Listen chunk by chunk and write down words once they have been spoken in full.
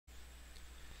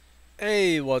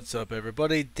Hey, what's up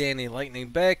everybody? Danny Lightning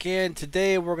back in.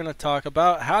 Today we're going to talk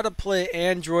about how to play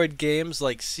Android games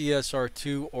like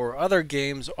CSR2 or other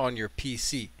games on your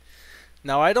PC.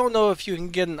 Now I don't know if you can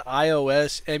get an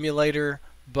iOS emulator,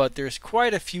 but there's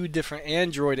quite a few different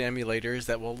Android emulators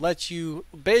that will let you,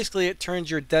 basically it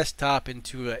turns your desktop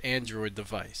into an Android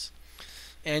device.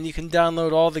 And you can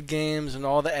download all the games and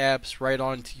all the apps right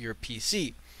onto your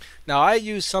PC. Now I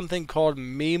use something called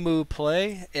Memu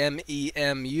Play,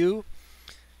 M-E-M-U,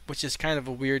 which is kind of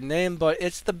a weird name, but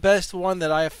it's the best one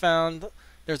that I have found.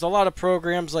 There's a lot of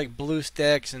programs like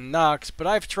BlueStacks and Nox, but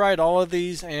I've tried all of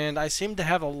these and I seem to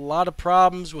have a lot of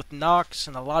problems with Nox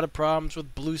and a lot of problems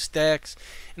with BlueStacks,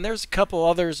 and there's a couple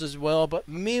others as well, but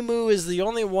Memu is the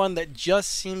only one that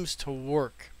just seems to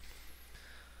work.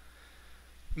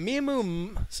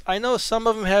 Memu, I know some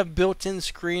of them have built-in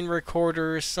screen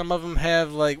recorders, some of them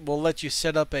have will let you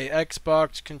set up a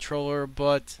Xbox controller,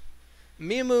 but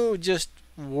Memu just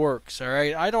works. All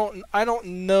right, I don't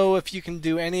know if you can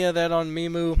do any of that on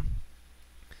Memu,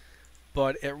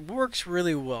 but it works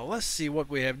really well. Let's see what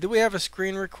we have. Do we have a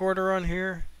screen recorder on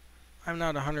here? I'm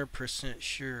not 100%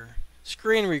 sure.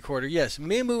 Screen recorder, yes.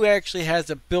 Memu actually has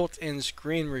a built-in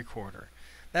screen recorder.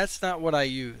 That's not what I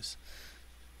use.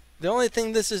 The only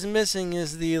thing this is missing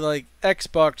is the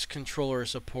Xbox controller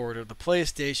support or the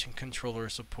PlayStation controller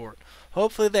support.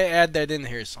 Hopefully they add that in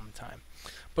here sometime.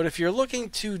 But if you're looking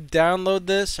to download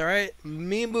this, alright,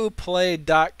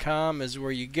 memuplay.com is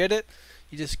where you get it.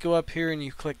 You just go up here and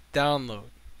you click download.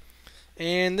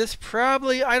 And this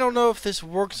probably, I don't know if this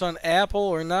works on Apple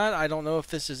or not. I don't know if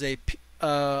this is a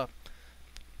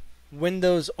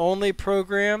Windows only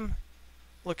program.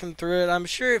 Looking through it, I'm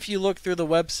sure if you look through the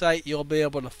website you'll be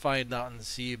able to find out and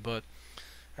see. But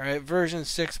alright, version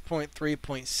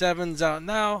 6.3.7 is out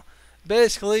now.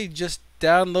 Basically just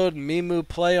download Memu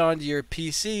Play onto your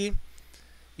PC.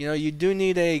 You know, you do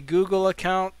need a Google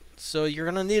account, so you're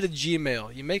gonna need a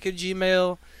Gmail. You make a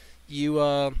Gmail, you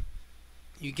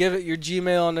give it your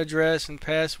Gmail address and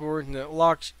password, and it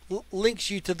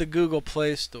links you to the Google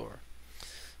Play Store.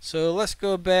 So let's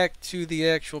go back to the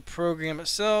actual program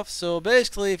itself. So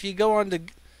basically, if you go on to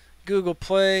Google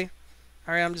Play,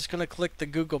 alright, I'm just going to click the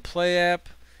Google Play app.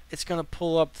 It's going to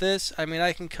pull up this. I mean,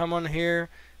 I can come on here,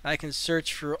 I can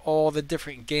search for all the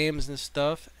different games and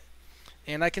stuff,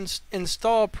 and I can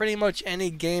install pretty much any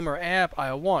game or app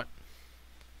I want.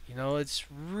 You know, it's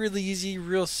really easy,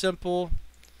 real simple.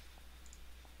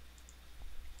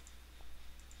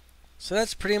 So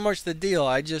that's pretty much the deal.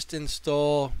 I just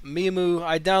install Memu.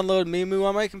 I download Memu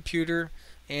on my computer,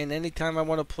 and anytime I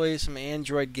want to play some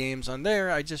Android games on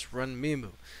there, I just run Memu.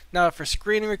 Now for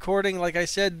screen recording, like I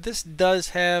said, this does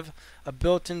have a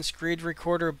built-in screen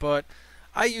recorder, but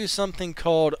I use something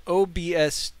called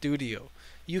OBS Studio.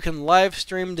 You can live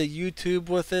stream to YouTube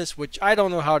with this, which I don't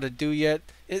know how to do yet.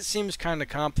 It seems kind of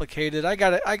complicated. I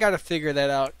gotta figure that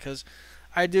out, because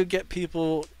I do get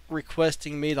people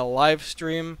requesting me to live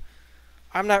stream.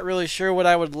 I'm not really sure what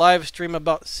I would live stream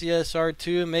about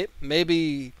CSR2.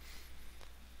 Maybe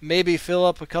fill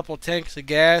up a couple tanks of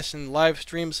gas and live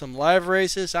stream some live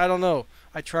races. I don't know.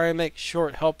 I try and make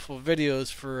short, helpful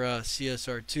videos for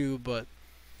CSR2, but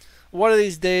one of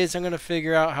these days I'm going to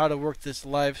figure out how to work this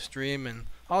live stream, and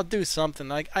I'll do something.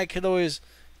 I could always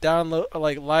download,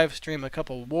 live stream a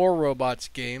couple War Robots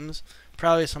games,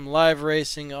 probably some live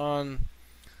racing on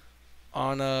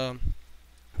CSR2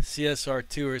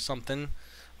 or something.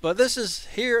 But this is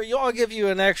here, I'll give you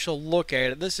an actual look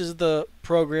at it. This is the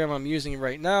program I'm using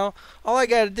right now. All I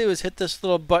got to do is hit this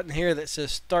little button here that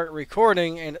says start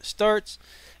recording, and it starts,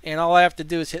 and all I have to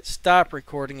do is hit stop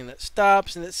recording, and it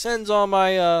stops, and it sends all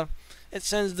my it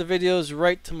sends the videos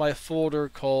right to my folder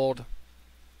called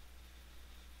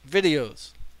videos.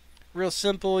 Real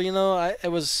simple, you know. It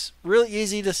was really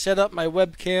easy to set up my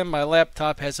webcam. My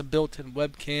laptop has a built-in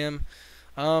webcam.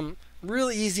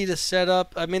 Really easy to set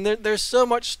up. I mean, there's so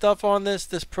much stuff on this.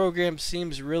 This program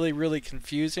seems really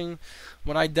confusing.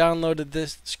 When I downloaded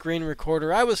this screen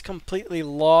recorder, I was completely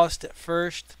lost at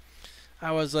first.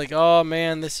 I was like, oh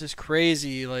man, this is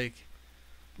crazy.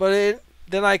 But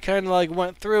then I kind of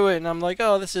went through it, and I'm like,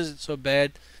 oh, this isn't so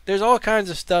bad. There's all kinds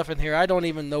of stuff in here. I don't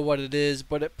even know what it is,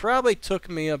 but it probably took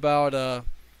me about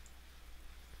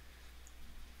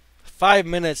 5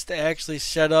 minutes to actually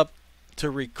set up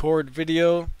to record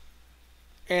video.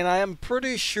 And I am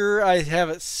pretty sure I have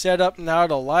it set up now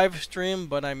to live stream,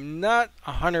 but I'm not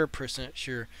 100%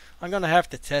 sure. I'm going to have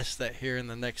to test that here in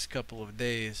the next couple of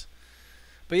days.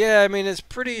 But yeah, I mean, it's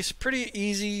pretty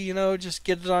easy, you know, just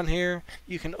get it on here.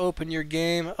 You can open your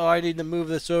game. Oh, I need to move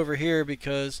this over here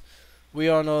because we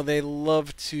all know they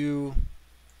love to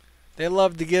They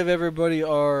love to give everybody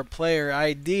our player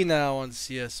ID now on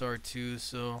CSR2,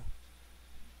 so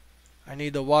I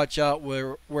need to watch out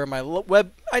where my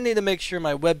I need to make sure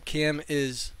my webcam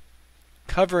is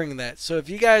covering that. So if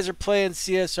you guys are playing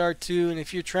CSR2 and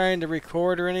if you're trying to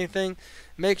record or anything,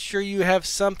 make sure you have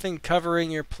something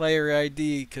covering your player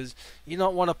ID, because you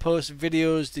don't want to post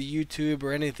videos to YouTube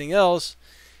or anything else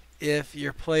if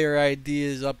your player ID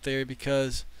is up there,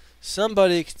 because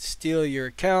somebody can steal your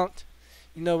account.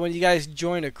 You know, when you guys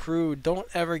join a crew, don't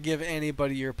ever give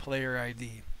anybody your player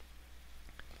ID.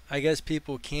 I guess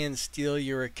people can steal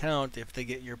your account if they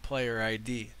get your player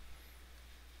ID.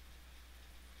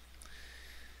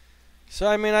 So,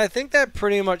 I mean, I think that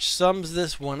pretty much sums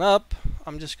this one up.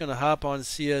 I'm just going to hop on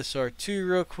CSR2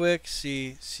 real quick,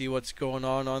 see what's going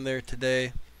on there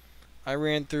today. I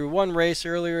ran through one race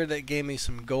earlier that gave me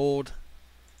some gold.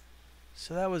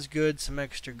 So that was good, some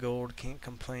extra gold. Can't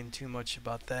complain too much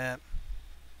about that.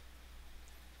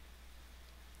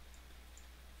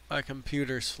 My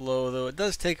computer's slow, though. It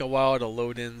does take a while to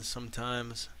load in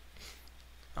sometimes.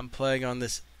 I'm playing on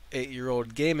this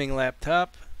 8-year-old gaming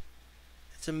laptop.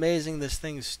 It's amazing this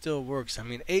thing still works. I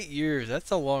mean, 8 years,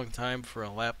 that's a long time for a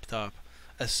laptop.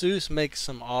 Asus makes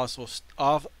some awful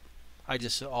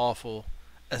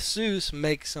Asus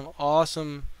makes some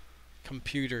awesome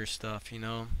computer stuff, you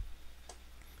know.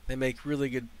 They make really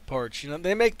good parts. You know,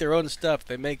 they make their own stuff.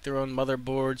 They make their own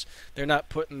motherboards. They're not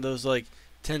putting those like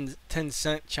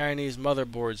 10-cent Chinese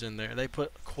motherboards in there. They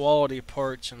put quality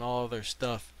parts in all of their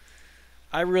stuff.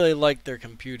 I really like their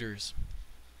computers.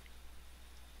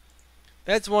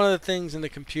 That's one of the things in the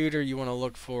computer you want to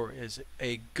look for, is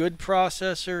a good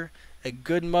processor, a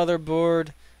good motherboard,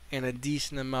 and a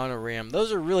decent amount of RAM.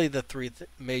 Those are really the three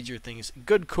major things.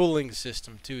 Good cooling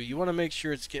system too. You want to make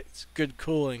sure it gets good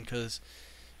cooling, because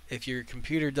if your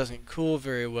computer doesn't cool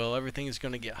very well, everything is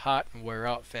going to get hot and wear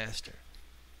out faster.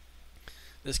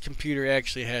 This computer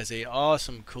actually has an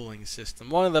awesome cooling system.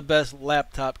 One of the best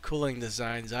laptop cooling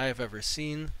designs I have ever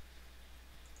seen.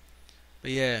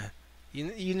 But yeah.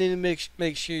 You need to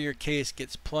make sure your case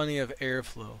gets plenty of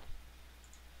airflow.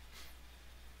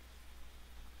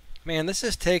 Man, this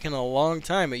is taking a long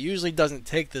time. It usually doesn't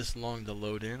take this long to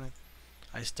load in.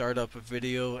 I start up a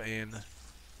video and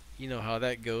you know how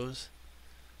that goes.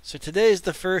 So today is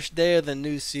the first day of the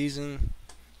new season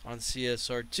on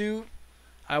CSR2.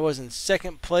 I was in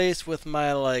second place with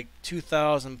my like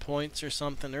 2,000 points or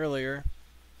something earlier.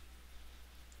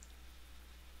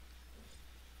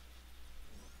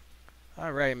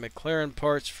 Alright, McLaren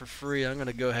parts for free. I'm going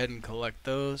to go ahead and collect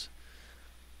those.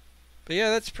 But yeah,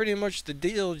 that's pretty much the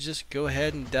deal. Just go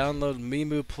ahead and download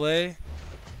Mimu Play.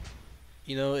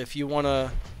 You know, if you want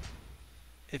to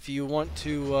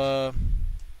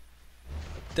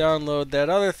download that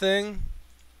other thing,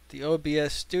 the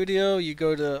OBS Studio, you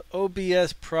go to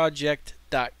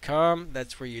obsproject.com.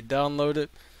 That's where you download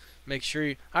it. Make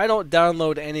sure I don't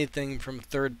download anything from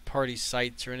third-party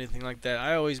sites or anything like that.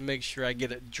 I always make sure I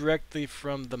get it directly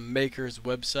from the maker's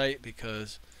website,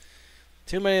 because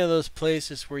too many of those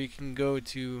places where you can go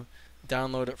to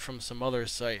download it from some other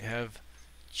site have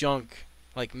junk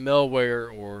like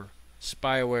malware or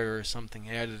spyware or something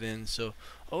added in. So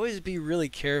always be really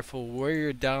careful where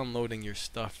you're downloading your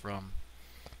stuff from.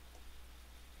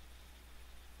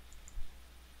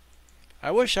 I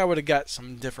wish I would have got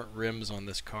some different rims on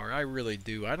this car. I really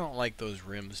do. I don't like those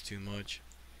rims too much.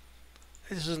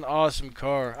 This is an awesome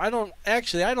car. I don't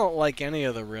like any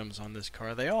of the rims on this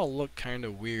car. They all look kind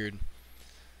of weird.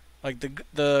 Like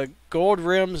the gold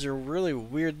rims are really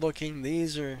weird looking.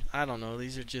 These are, I don't know,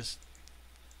 these are just,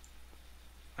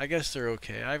 I guess they're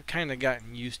okay. I've kind of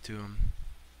gotten used to them.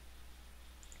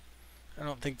 I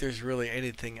don't think there's really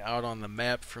anything out on the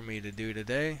map for me to do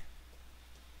today.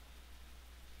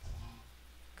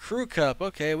 Crew Cup.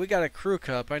 Okay, we got a Crew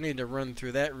Cup. I need to run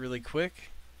through that really quick.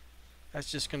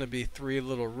 That's just going to be 3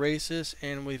 little races.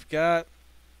 And we've got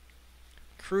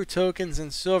crew tokens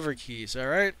and silver keys.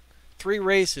 Alright? 3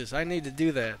 races. I need to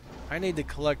do that. I need to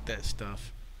collect that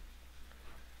stuff.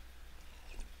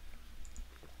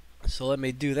 So let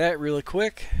me do that really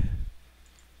quick.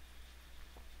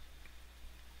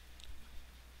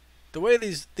 The way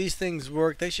these things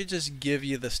work, they should just give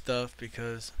you the stuff,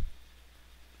 because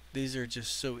these are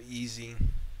just so easy.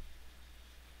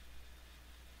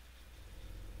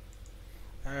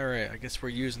 Alright, I guess we're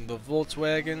using the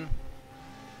Volkswagen.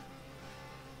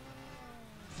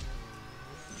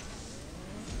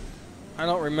 I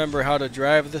don't remember how to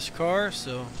drive this car,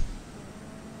 so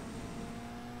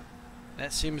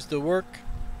that seems to work.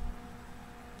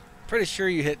 Pretty sure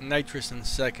you hit nitrous in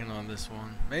second on this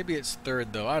one. Maybe it's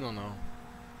third though, I don't know.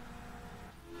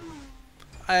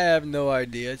 I have no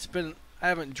idea. I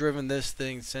haven't driven this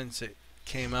thing since it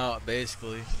came out,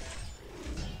 basically.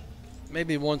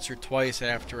 Maybe once or twice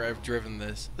after I've driven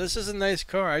this. This is a nice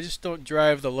car. I just don't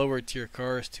drive the lower tier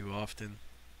cars too often.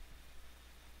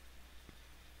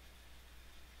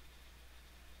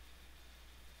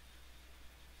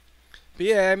 But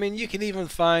yeah, I mean, you can even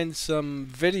find some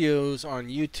videos on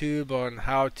YouTube on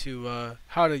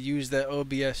how to use that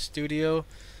OBS Studio,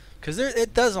 because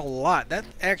it does a lot. That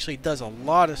actually does a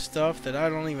lot of stuff that I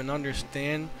don't even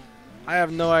understand. I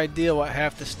have no idea what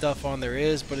half the stuff on there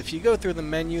is, but if you go through the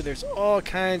menu, there's all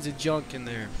kinds of junk in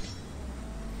there.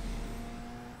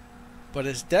 But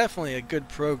it's definitely a good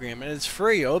program, and it's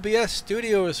free. OBS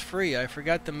Studio is free. I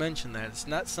forgot to mention that. It's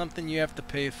not something you have to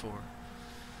pay for.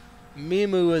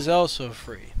 Mimu is also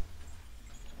free,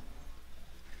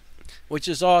 which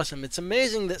is awesome. It's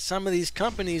amazing that some of these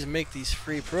companies make these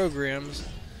free programs.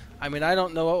 I mean, I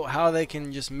don't know how they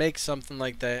can just make something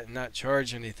like that and not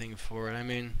charge anything for it. I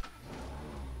mean,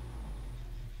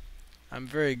 I'm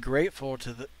very grateful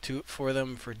for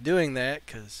them for doing that,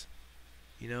 because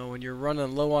you know, when you're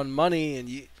running low on money,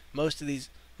 and most of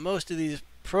these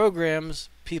programs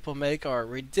people make are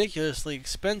ridiculously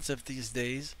expensive these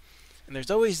days, and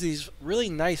there's always these really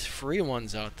nice free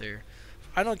ones out there.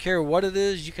 I don't care what it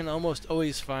is, you can almost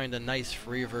always find a nice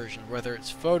free version, whether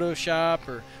it's Photoshop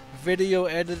or video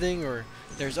editing, or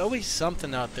there's always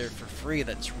something out there for free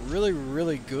that's really,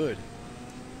 really good.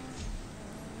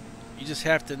 You just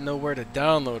have to know where to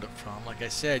download it from. Like I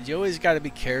said, you always got to be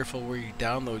careful where you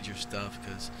download your stuff,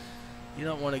 because you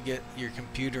don't want to get your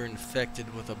computer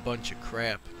infected with a bunch of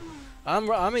crap.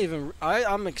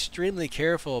 I'm extremely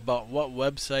careful about what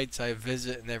websites I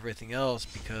visit and everything else,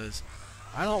 because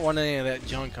I don't want any of that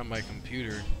junk on my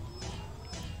computer.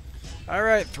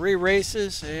 Alright, 3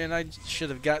 races, and I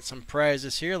should have got some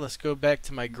prizes here. Let's go back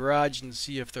to my garage and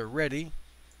see if they're ready.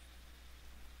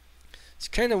 It's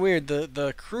kind of weird.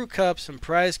 The crew cups and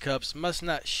prize cups must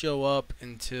not show up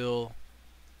until...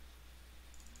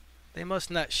 They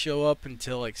must not show up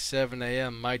until like 7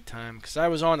 a.m. my time, because I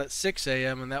was on at 6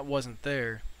 a.m. and that wasn't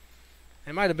there.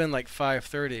 It might have been like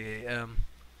 5:30 a.m.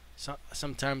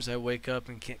 Sometimes I wake up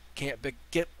and can't get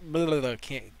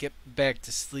back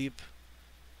to sleep.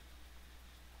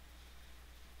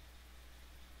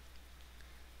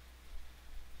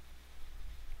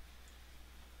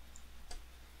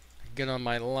 Get on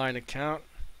my line account.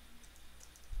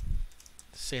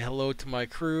 Say hello to my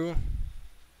crew.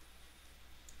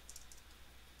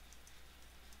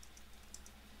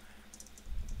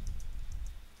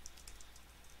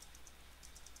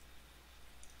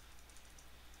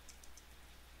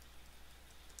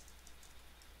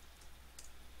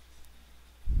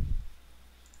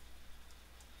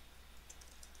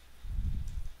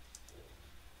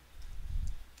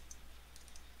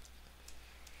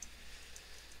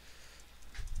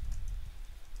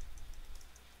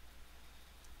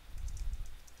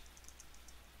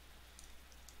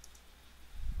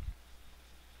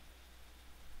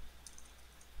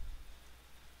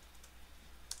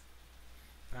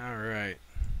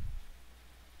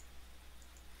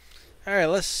 Alright,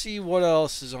 let's see what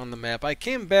else is on the map. I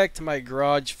came back to my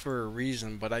garage for a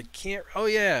reason, but I can't... Oh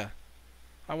yeah!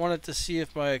 I wanted to see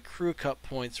if my crew cup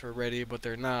points were ready, but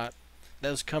they're not.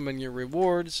 Those come in your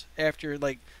rewards after,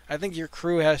 like... I think your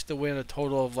crew has to win a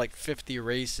total of like 50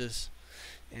 races,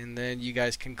 and then you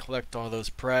guys can collect all those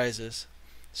prizes.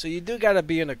 So you do gotta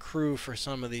be in a crew for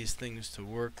some of these things to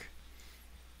work.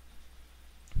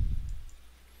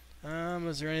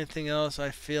 Is there anything else I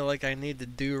feel like I need to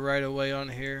do right away on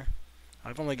here?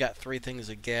 I've only got 3 things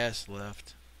of gas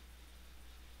left.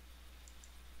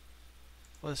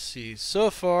 Let's see. So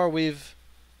far we've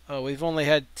only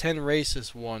had 10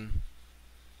 races won.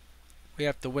 We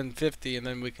have to win 50 and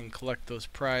then we can collect those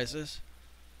prizes.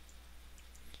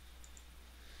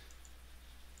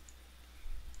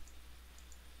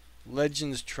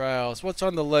 Legends Trials. What's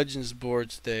on the Legends board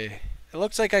today? It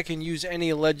looks like I can use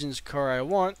any Legends car I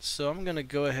want, so I'm gonna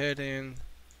go ahead and...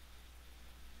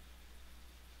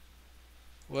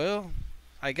 Well,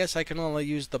 I guess I can only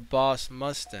use the Boss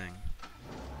Mustang.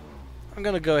 I'm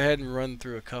gonna go ahead and run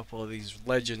through a couple of these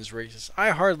Legends races.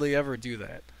 I hardly ever do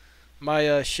that.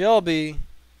 My Shelby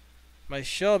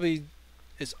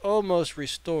is almost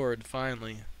restored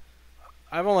finally.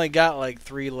 I've only got like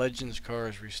 3 Legends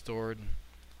cars restored.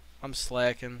 I'm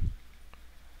slacking.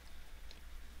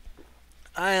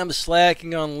 I am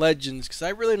slacking on Legends because I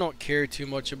really don't care too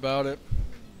much about it.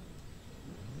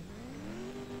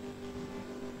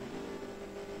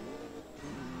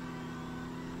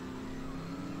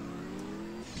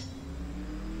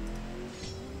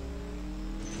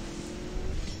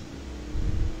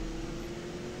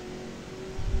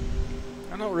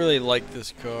 don't really like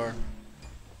this car.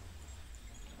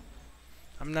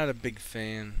 I'm not a big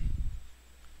fan.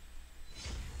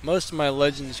 Most of my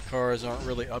Legends cars aren't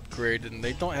really upgraded and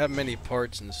they don't have many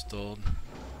parts installed.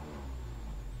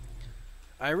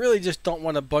 I really just don't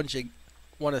want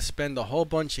to spend a whole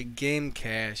bunch of game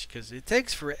cash because it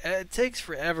takes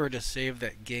forever to save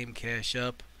that game cash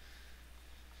up.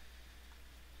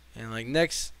 And like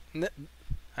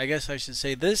I guess I should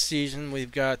say this season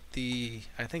we've got I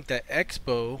think that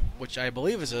Expo, which I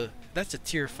believe that's a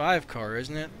tier 5 car,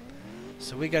 isn't it?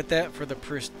 So we got that for the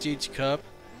Prestige Cup.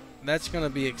 That's going to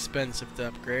be expensive to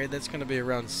upgrade. That's going to be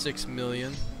around 6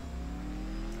 million.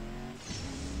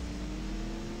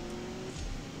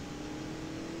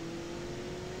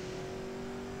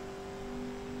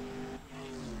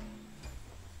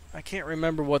 I can't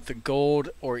remember what the Gold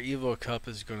or Evo Cup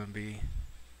is going to be.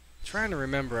 I'm trying to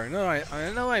remember. I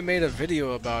know I made a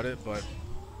video about it, but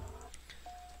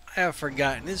I have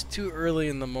forgotten. It's too early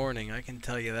in the morning, I can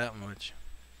tell you that much.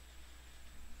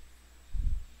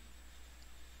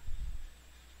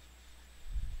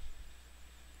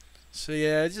 So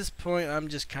yeah, at this point I'm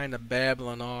just kind of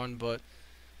babbling on, but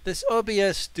this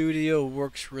OBS Studio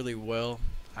works really well.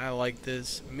 I like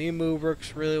this. Mimu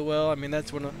works really well. I mean,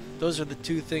 those are the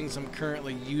two things I'm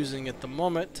currently using at the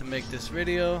moment to make this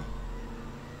video.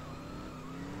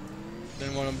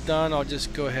 Then when I'm done, I'll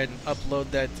just go ahead and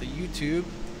upload that to YouTube.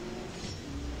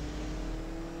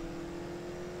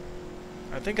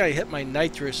 I think I hit my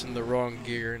nitrous in the wrong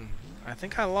gear and I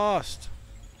think I lost.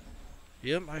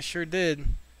 Yep, I sure did.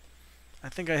 I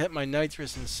think I hit my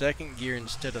nitrous in second gear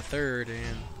instead of third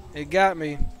and it got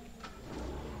me.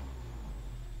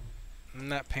 I'm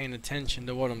not paying attention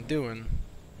to what I'm doing.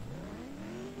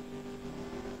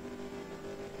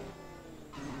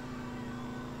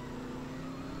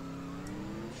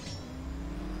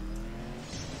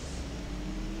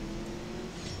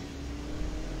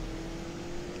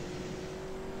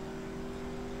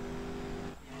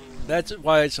 That's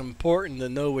why it's important to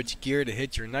know which gear to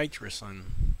hit your nitrous on.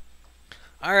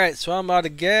 Alright, so I'm out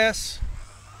of gas.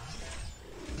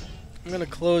 I'm going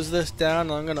to close this down.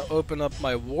 I'm going to open up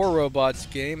my War Robots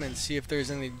game and see if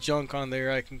there's any junk on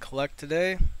there I can collect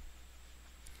today.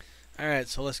 Alright,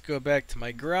 so let's go back to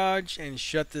my garage and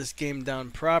shut this game down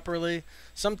properly.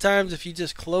 Sometimes if you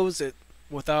just close it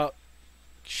without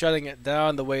shutting it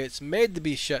down the way it's made to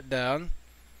be shut down,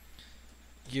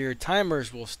 your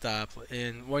timers will stop.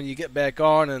 And when you get back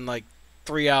on in like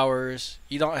 3 hours,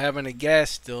 you don't have any gas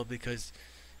still because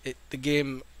the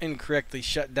game incorrectly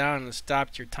shut down and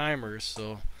stopped your timers.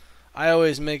 So I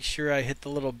always make sure I hit the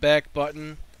little back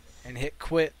button and hit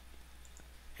quit,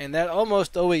 and that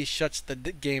almost always shuts the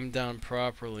game down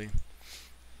properly.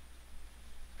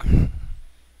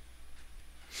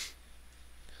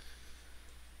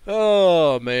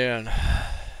 Oh man.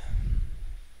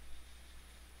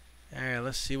 Alright,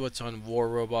 let's see what's on War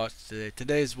Robots today.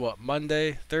 Today's what,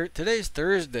 Monday? Today's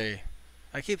Thursday.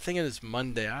 I keep thinking it's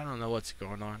Monday. I don't know what's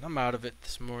going on. I'm out of it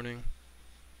this morning.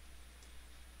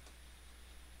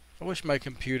 I wish my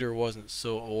computer wasn't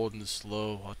so old and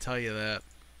slow. I'll tell you that.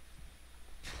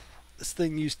 This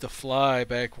thing used to fly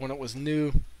back when it was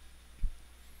new.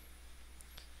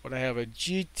 But I have a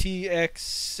GTX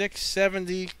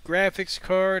 670 graphics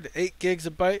card, 8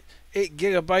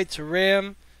 gigabytes of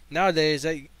RAM. Nowadays,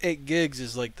 8 gigs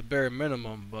is like the bare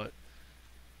minimum, but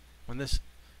when this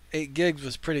 8 gigs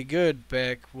was pretty good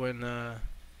back when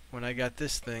I got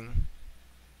this thing.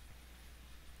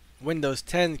 Windows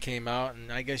 10 came out,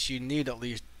 and I guess you need at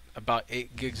least about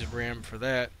 8 gigs of RAM for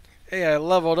that. Hey, I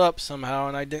leveled up somehow,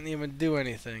 and I didn't even do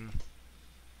anything.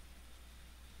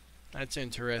 That's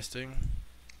interesting.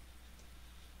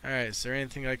 Alright, is there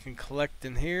anything I can collect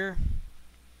in here?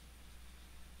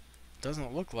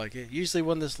 Doesn't look like it. Usually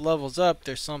when this levels up,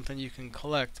 there's something you can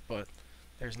collect, but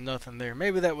there's nothing there.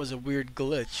 Maybe that was a weird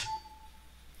glitch.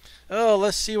 Oh,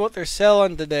 let's see what they're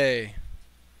selling today.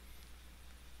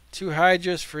 2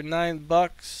 Hydras for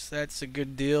 $9. That's a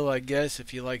good deal, I guess,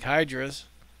 if you like Hydras.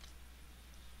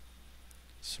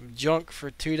 Some junk for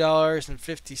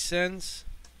 $2.50.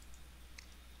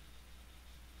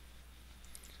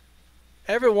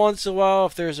 Every once in a while,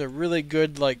 if there's a really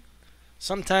good, like,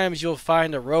 sometimes you'll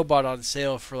find a robot on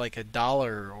sale for like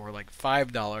 $1 or like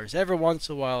 $5. Every once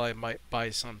in a while I might buy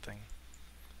something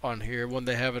on here when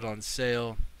they have it on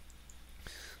sale.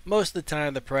 Most of the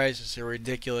time the prices are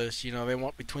ridiculous. You know, they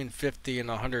want between 50 and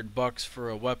 $100 for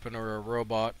a weapon or a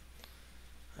robot.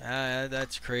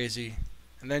 That's crazy.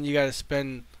 And then you gotta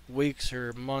spend weeks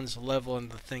or months leveling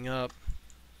the thing up.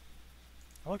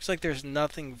 It looks like there's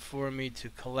nothing for me to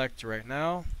collect right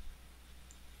now.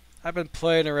 I've been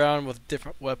playing around with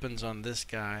different weapons on this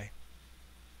guy.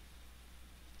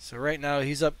 So right now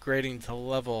he's upgrading to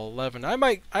level 11. I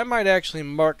might actually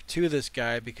Mark II this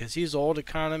guy because he's old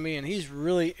economy and he's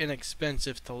really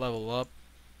inexpensive to level up.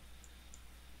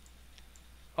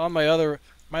 All my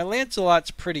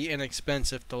Lancelot's pretty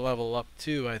inexpensive to level up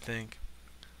too, I think.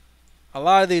 A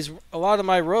lot of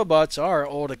my robots are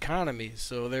old economy,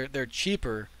 so they're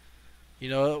cheaper. You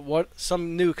know, what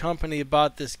some new company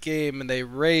bought this game and they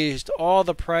raised all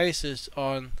the prices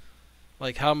on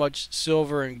like how much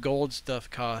silver and gold stuff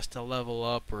costs to level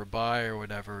up or buy or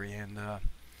whatever, and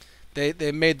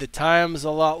they made the times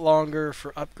a lot longer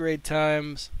for upgrade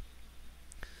times.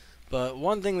 But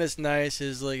one thing that's nice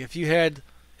is like if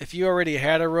you already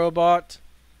had a robot,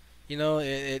 you know,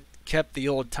 it kept the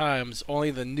old times. Only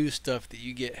the new stuff that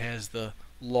you get has the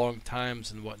long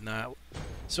times and whatnot.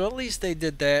 So at least they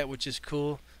did that, which is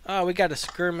cool. Oh, we got a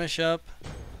skirmish up.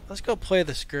 Let's go play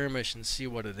the skirmish and see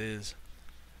what it is.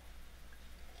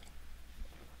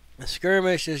 The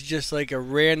skirmish is just like a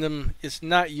random, it's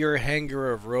not your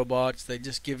hangar of robots, they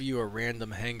just give you a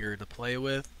random hangar to play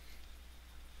with.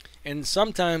 And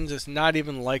sometimes it's not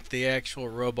even like the actual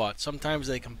robot. Sometimes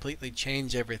they completely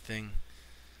change everything.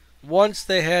 Once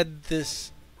they had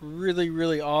this really,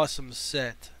 really awesome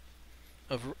set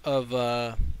of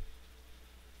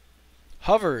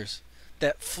hovers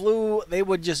that flew, they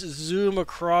would just zoom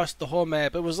across the whole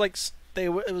map. It was like,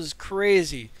 it was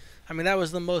crazy. I mean, that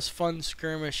was the most fun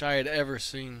skirmish I had ever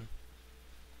seen.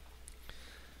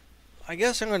 I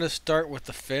guess I'm going to start with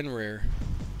the Fenrir.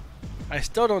 I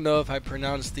still don't know if I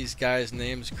pronounced these guys'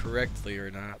 names correctly or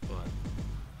not, but...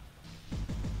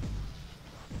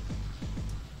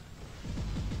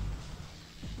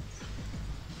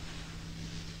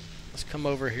 let's come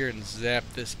over here and zap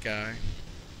this guy.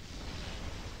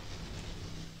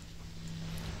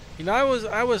 You know,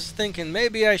 I was thinking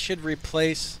maybe I should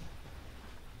replace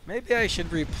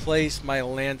my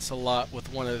Lancelot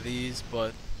with one of these,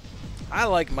 but I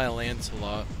like my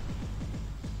Lancelot.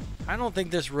 I don't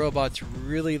think this robot's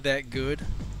really that good.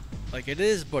 Like, it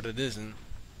is, but it isn't.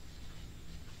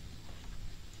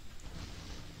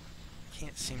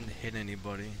 Can't seem to hit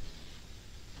anybody.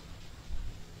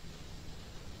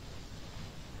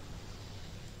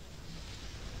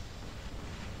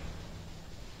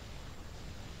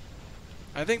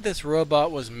 I think this robot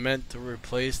was meant to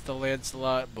replace the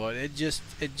Lancelot, but it just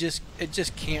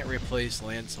can't replace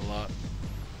Lancelot.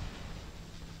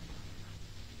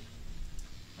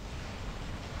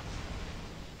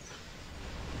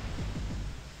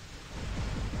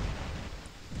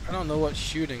 I don't know what's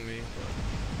shooting me, but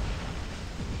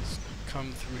let's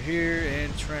come through here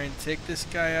and try and take this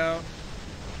guy out.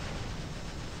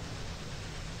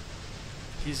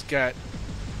 He's got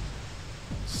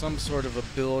some sort of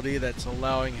ability that's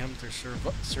allowing him to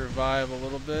survive a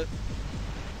little bit.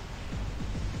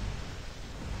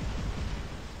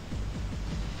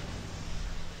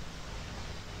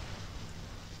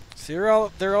 See,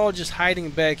 they're all just hiding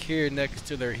back here next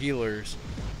to their healers.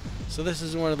 So this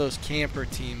is one of those camper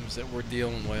teams that we're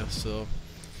dealing with. So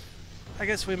I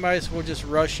guess we might as well just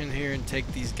rush in here and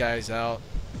take these guys out.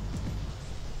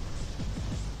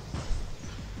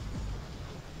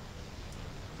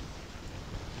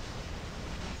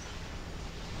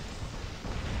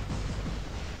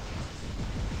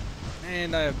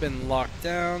 And I have been locked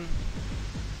down.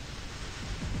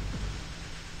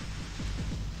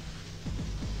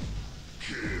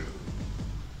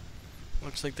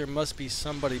 Looks like there must be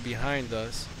somebody behind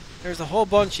us. There's a whole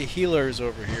bunch of healers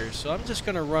over here, so I'm just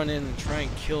gonna run in and try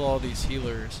and kill all these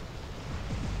healers.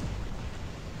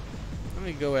 Let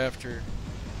me go after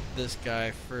this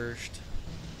guy first.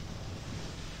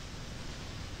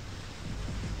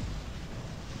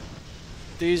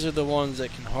 These are the ones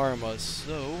that can harm us,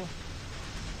 so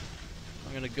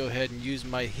I'm gonna go ahead and use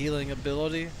my healing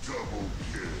ability.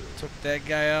 Took that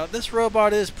guy out. This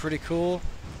robot is pretty cool,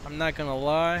 I'm not gonna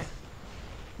lie.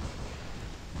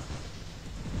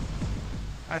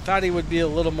 I thought he would be a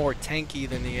little more tanky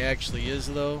than he actually is,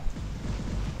 though.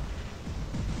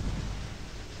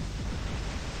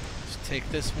 Let's take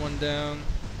this one down.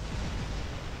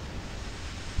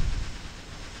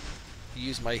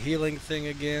 Use my healing thing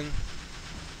again.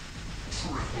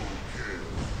 Triple kill.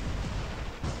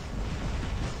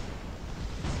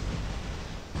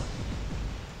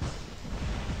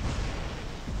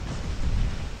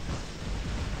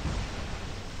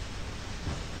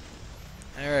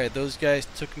 Alright, those guys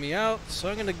took me out, so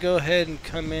I'm gonna go ahead and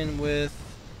come in with...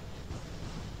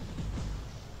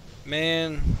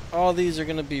 man, all these are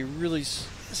gonna be really...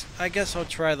 I guess I'll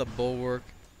try the Bulwark.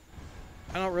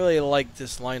 I don't really like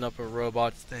this lineup of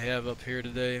robots they have up here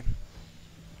today.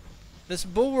 This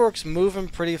bulwark's moving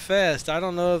pretty fast. I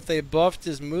don't know if they buffed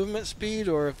his movement speed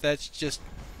or if that's just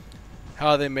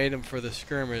how they made him for the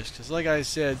skirmish. Because like I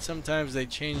said, sometimes they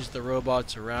change the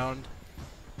robots around.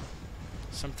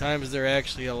 Sometimes they're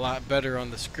actually a lot better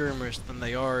on the skirmish than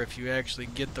they are if you actually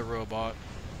get the robot.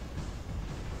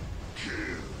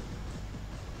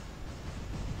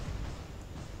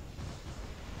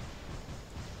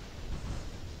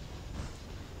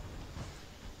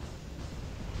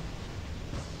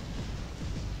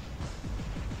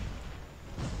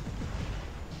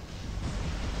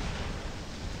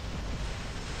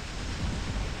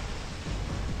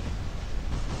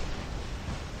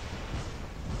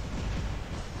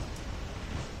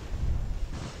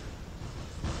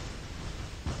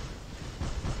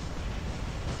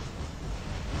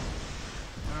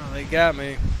 They got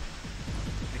me.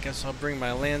 I guess I'll bring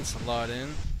my Lancelot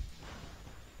in.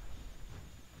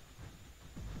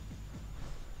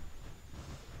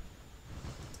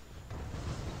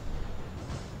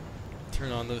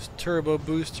 Turn on those turbo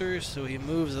boosters so he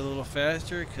moves a little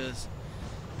faster, because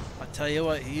I'll tell you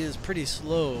what, he is pretty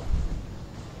slow.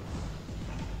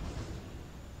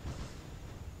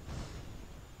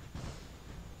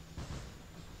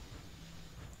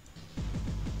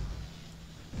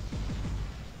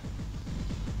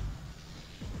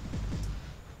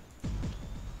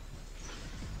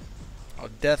 I'll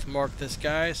death mark this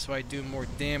guy so I do more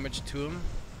damage to him.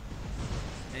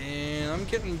 And I'm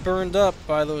getting burned up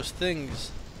by those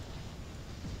things.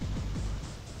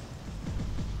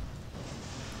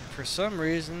 For some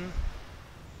reason,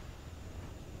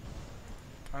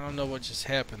 I don't know what just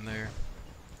happened there.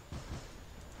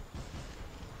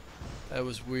 That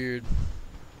was weird.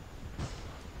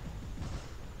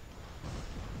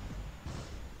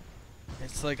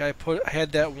 It's like I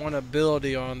had that one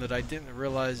ability on that I didn't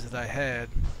realize that I had.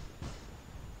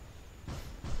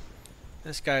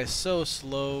 This guy is so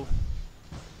slow.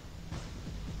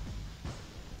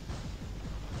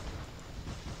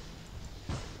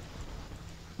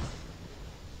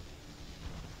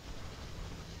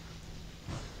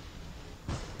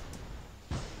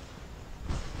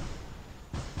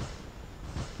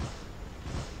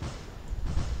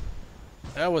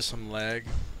 That was some lag.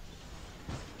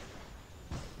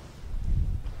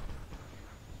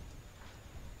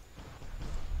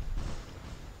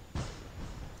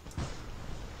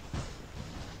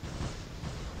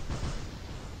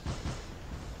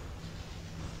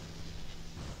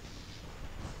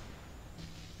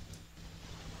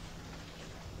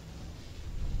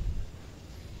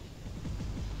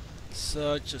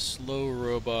 Such a slow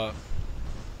robot.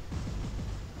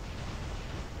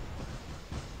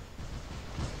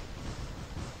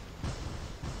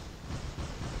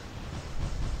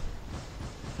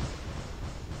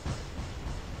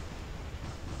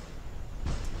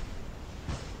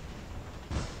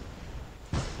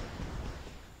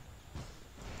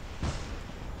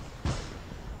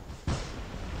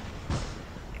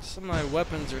 Some of my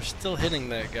weapons are still hitting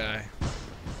that guy.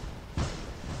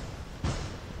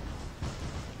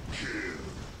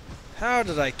 How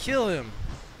did I kill him?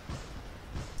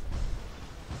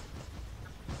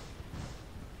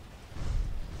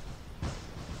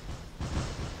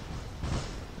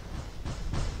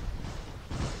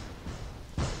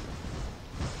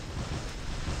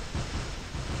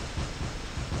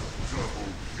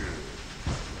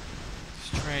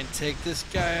 Let's try and take this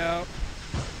guy out.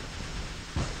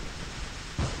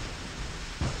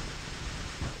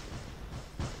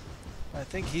 I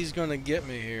think he's gonna get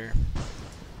me here.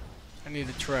 I need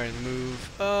to try and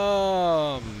move.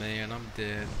 Oh man, I'm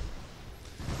dead.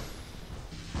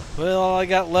 Well, all I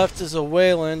got left is a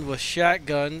Wayland with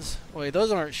shotguns. Wait,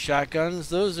 those aren't shotguns.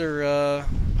 Those are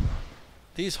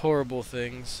these horrible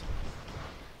things.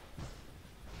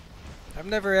 I've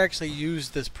never actually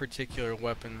used this particular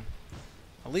weapon.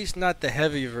 At least not the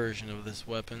heavy version of this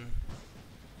weapon.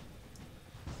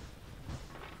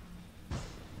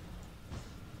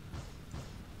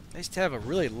 I used to have a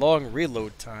really long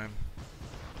reload time.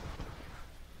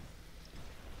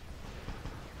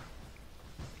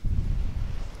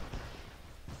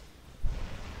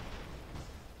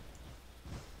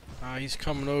 He's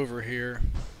coming over here.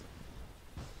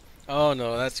 Oh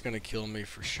no, that's gonna kill me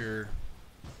for sure.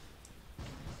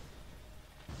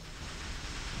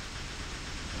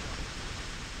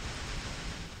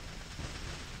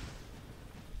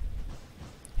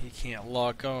 He can't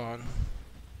lock on.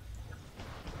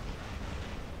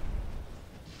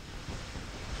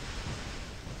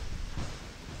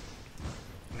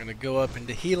 I'm gonna go up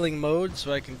into healing mode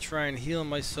so I can try and heal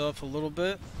myself a little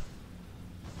bit.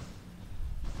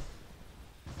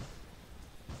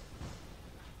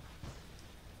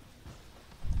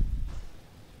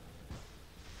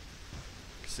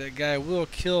 that guy will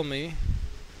kill me.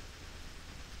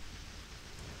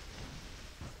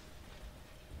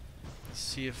 Let's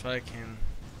see if I can.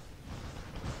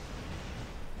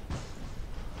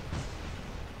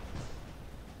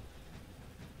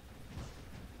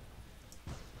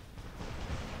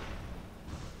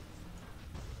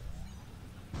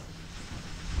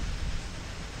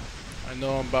 I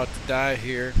know I'm about to die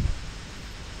here.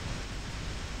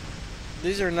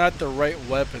 These are not the right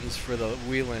weapons for the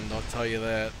Wieland, I'll tell you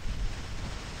that.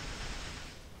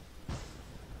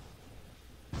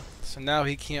 So now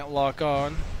he can't lock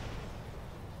on.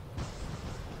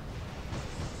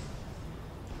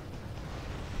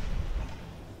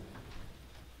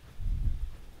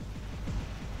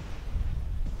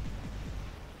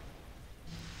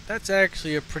 That's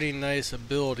actually a pretty nice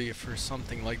ability for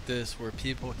something like this where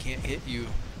people can't hit you.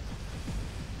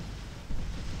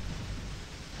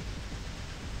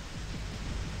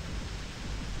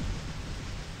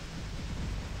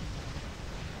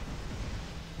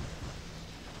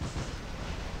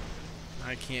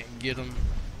 I can't get him.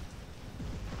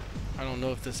 I don't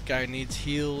know if this guy needs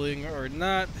healing or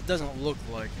not. It doesn't look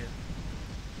like it.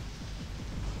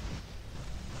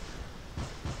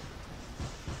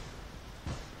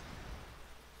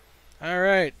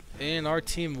 Alright, and our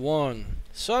team won.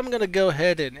 So I'm going to go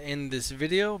ahead and end this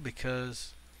video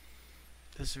because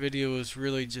this video is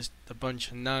really just a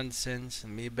bunch of nonsense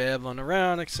and me babbling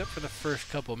around except for the first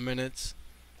couple minutes.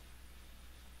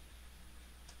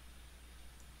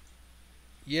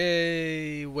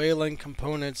 Yay, whaling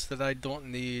components that I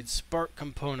don't need. Spark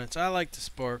components. I like the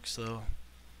sparks though.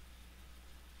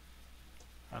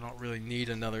 I don't really need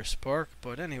another spark,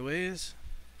 but anyways.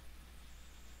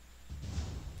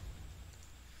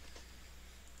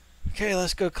 Okay,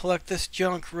 let's go collect this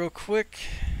junk real quick.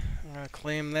 I'm gonna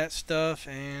claim that stuff,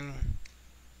 and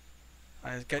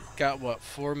I got what,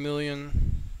 4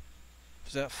 million?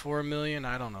 Is that 4 million?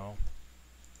 I don't know.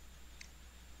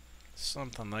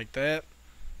 Something like that.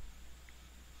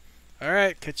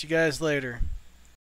 Alright, catch you guys later.